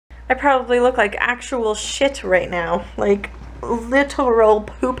I probably look like actual shit right now. Like, literal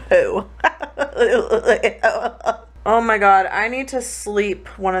poo-poo. Oh my god, I need to sleep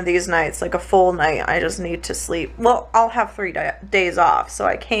one of these nights, like a full night. I just need to sleep. Well, I'll have 3 days off, so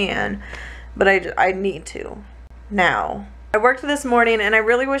I can, but I need to now. I worked this morning, and I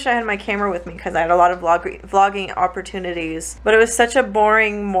really wish I had my camera with me because I had a lot of vlogging opportunities, but it was such a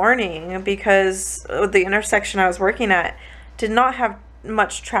boring morning because the intersection I was working at did not have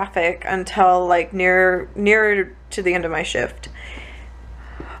much traffic until like nearer to the end of my shift.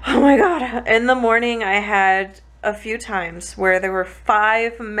 Oh my god, in the morning I had a few times where there were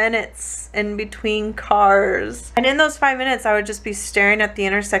 5 minutes in between cars, and in those 5 minutes I would just be staring at the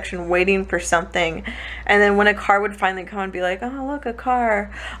intersection waiting for something, and then when a car would finally come and be like, oh look, a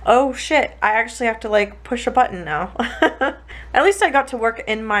car, oh shit, I actually have to like push a button now. At least I got to work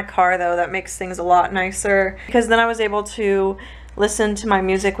in my car though. That makes things a lot nicer because then I was able to listen to my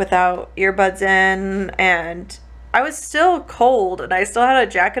music without earbuds in, and I was still cold and I still had a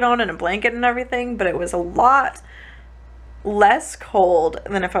jacket on and a blanket and everything, but it was a lot less cold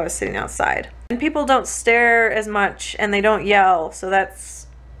than if I was sitting outside. And people don't stare as much and they don't yell, so that's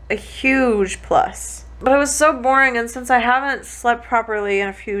a huge plus. But it was so boring, and since I haven't slept properly in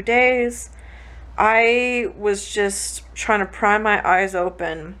a few days, I was just trying to pry my eyes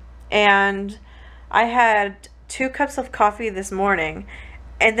open, and I had 2 cups of coffee this morning,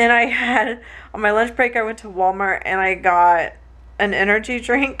 and then I had, on my lunch break, I went to Walmart and I got an energy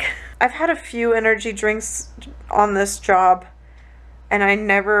drink. I've had a few energy drinks on this job and I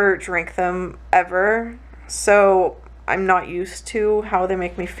never drink them ever, so I'm not used to how they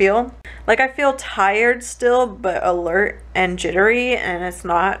make me feel. Like, I feel tired still, but alert and jittery, and it's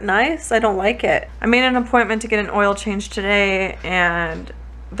not nice. I don't like it. I made an appointment to get an oil change today, and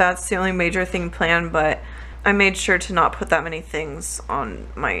that's the only major thing planned, but I made sure to not put that many things on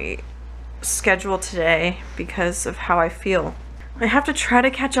my schedule today because of how I feel. I have to try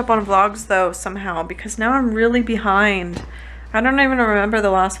to catch up on vlogs though somehow because now I'm really behind. I don't even remember the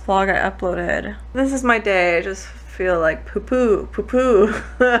last vlog I uploaded. This is my day. I just feel like poo poo, poo poo.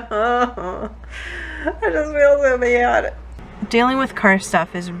 I just feel so bad. Dealing with car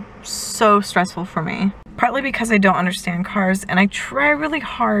stuff is so stressful for me. Partly because I don't understand cars, and I try really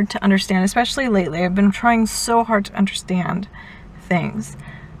hard to understand, especially lately. I've been trying so hard to understand things,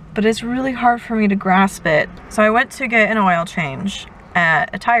 but it's really hard for me to grasp it. So I went to get an oil change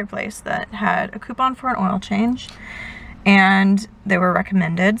at a tire place that had a coupon for an oil change, and they were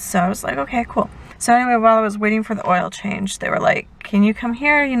recommended, so I was like, okay, cool. So anyway, while I was waiting for the oil change, they were like, can you come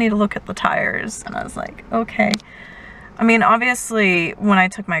here? You need to look at the tires. And I was like, okay. I mean, obviously, when I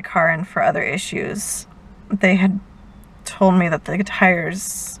took my car in for other issues, they had told me that the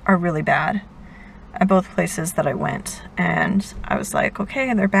tires are really bad at both places that I went, and I was like,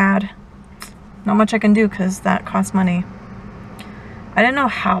 okay, they're bad. Not much I can do because that costs money. I didn't know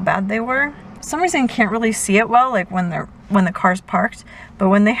how bad they were. For some reason, you can't really see it well, like when the car's parked, but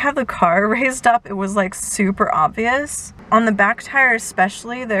when they have the car raised up, it was like super obvious. On the back tire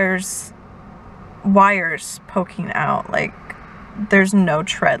especially, there's wires poking out, like there's no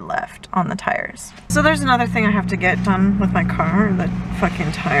tread left on the tires. So there's another thing I have to get done with my car, the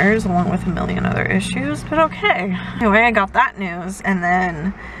fucking tires, along with a million other issues, but okay. Anyway, I got that news, and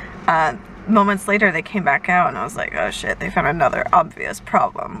then moments later they came back out and I was like, oh shit, they found another obvious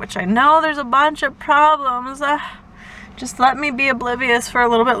problem, which I know there's a bunch of problems. Just let me be oblivious for a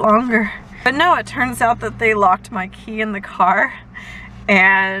little bit longer. But no, it turns out that they locked my key in the car,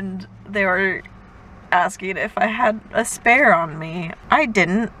 and they were asking if I had a spare on me. I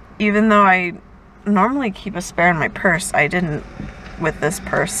didn't, even though I normally keep a spare in my purse. I didn't with this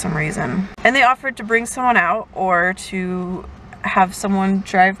purse some reason. And they offered to bring someone out or to have someone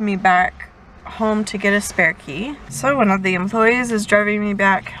drive me back home to get a spare key. So one of the employees is driving me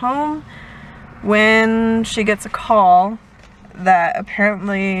back home when she gets a call that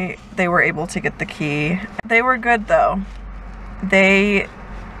apparently they were able to get the key. They were good though. They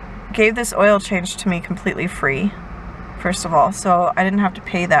gave this oil change to me completely free, first of all, so I didn't have to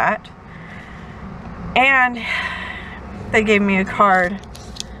pay that. And they gave me a card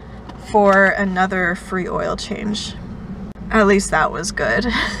for another free oil change. At least that was good.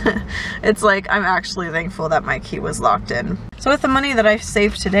 It's like, I'm actually thankful that my key was locked in. So with the money that I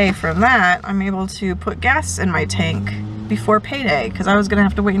saved today from that, I'm able to put gas in my tank before payday, because I was gonna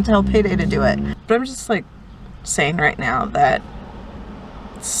have to wait until payday to do it. But I'm just like saying right now that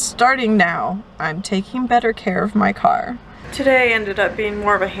starting now, I'm taking better care of my car. Today ended up being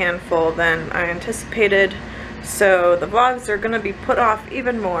more of a handful than I anticipated, so the vlogs are gonna be put off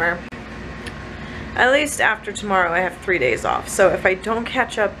even more. At least after tomorrow I have 3 days off, so if I don't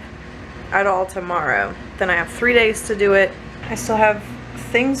catch up at all tomorrow. Then I have 3 days to do it. I still have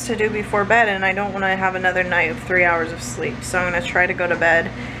things to do before bed, and I don't want to have another night of 3 hours of sleep. So I'm going to try to go to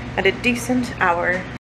bed at a decent hour.